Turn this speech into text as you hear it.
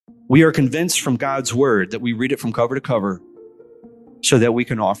We are convinced from God's word that we read it from cover to cover so that we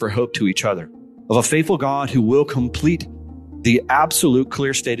can offer hope to each other of a faithful God who will complete the absolute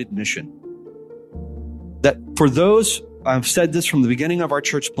clear stated mission. That for those, I've said this from the beginning of our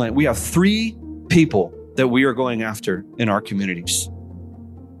church plant, we have 3 people that we are going after in our communities.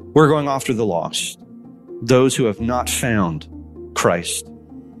 We're going after the lost, those who have not found Christ.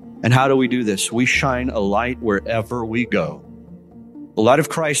 And how do we do this? We shine a light wherever we go. The light of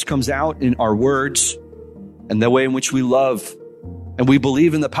Christ comes out in our words and the way in which we love. And we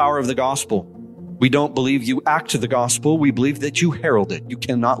believe in the power of the gospel. We don't believe you act to the gospel. We believe that you herald it. You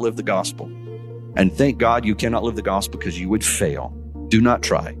cannot live the gospel. And thank God you cannot live the gospel because you would fail. Do not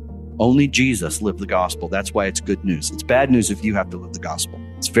try. Only Jesus lived the gospel. That's why it's good news. It's bad news if you have to live the gospel.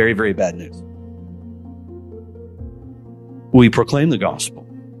 It's very, very bad news. We proclaim the gospel.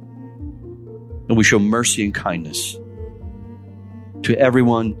 And we show mercy and kindness to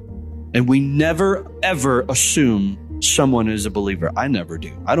everyone. And we never, ever assume someone is a believer. I never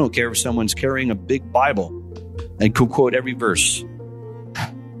do. I don't care if someone's carrying a big Bible and could quote every verse.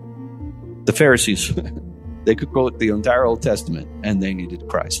 The Pharisees, they could quote the entire Old Testament and they needed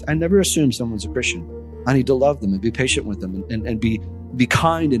Christ. I never assume someone's a Christian. I need to love them and be patient with them and be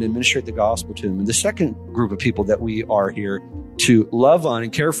kind and administrate the gospel to them. And the second group of people that we are here to love on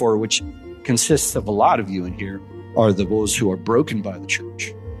and care for, which consists of a lot of you in here, are those who are broken by the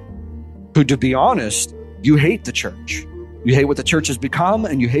church. Who, to be honest, you hate the church. You hate what the church has become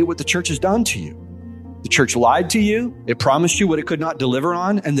and you hate what the church has done to you. The church lied to you. It promised you what it could not deliver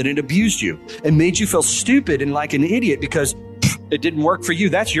on, and then it abused you and made you feel stupid and like an idiot because it didn't work for you.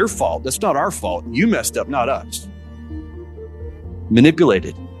 That's your fault. That's not our fault. You messed up, not us.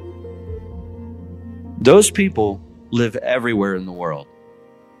 Manipulated. Those people live everywhere in the world.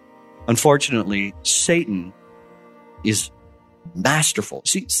 Unfortunately, Satan is masterful.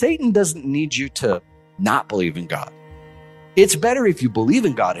 See, Satan doesn't need you to not believe in God. It's better if you believe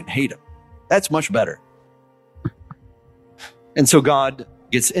in God and hate him. That's much better. And so God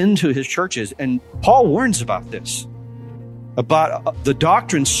gets into his churches, and Paul warns about this, about the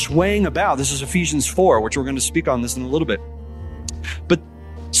doctrine swaying about. This is Ephesians 4, which we're going to speak on this in a little bit. But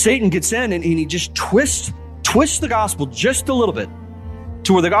Satan gets in and he just twists the gospel just a little bit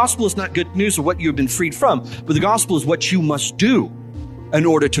to where the gospel is not good news of what you've been freed from, but the gospel is what you must do in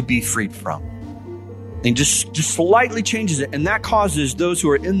order to be freed from. And just slightly changes it. And that causes those who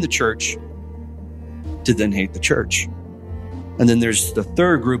are in the church to then hate the church. And then there's the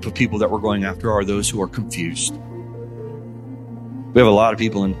third group of people that we're going after are those who are confused. We have a lot of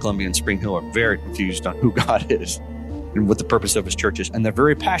people in Columbia and Spring Hill are very confused on who God is and what the purpose of his church is. And they're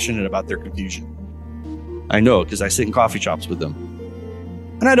very passionate about their confusion. I know, because I sit in coffee shops with them.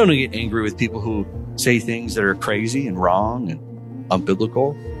 And I don't get angry with people who say things that are crazy and wrong and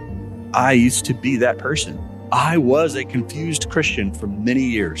unbiblical. I used to be that person. I was a confused Christian for many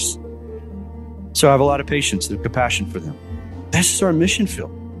years. So I have a lot of patience and compassion for them. This is our mission field.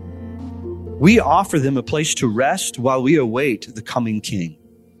 We offer them a place to rest while we await the coming King.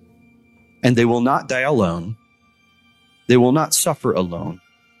 And they will not die alone. They will not suffer alone.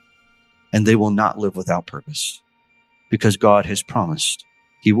 And they will not live without purpose. Because God has promised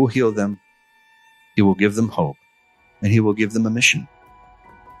he will heal them. He will give them hope. And he will give them a mission.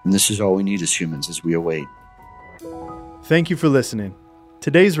 And this is all we need as humans as we await. Thank you for listening.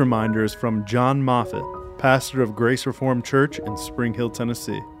 Today's reminder is from John Moffitt, pastor of Grace Reformed Church in Spring Hill,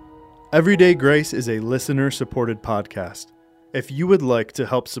 Tennessee. Everyday Grace is a listener-supported podcast. If you would like to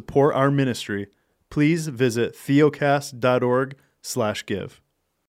help support our ministry, please visit theocast.org/give.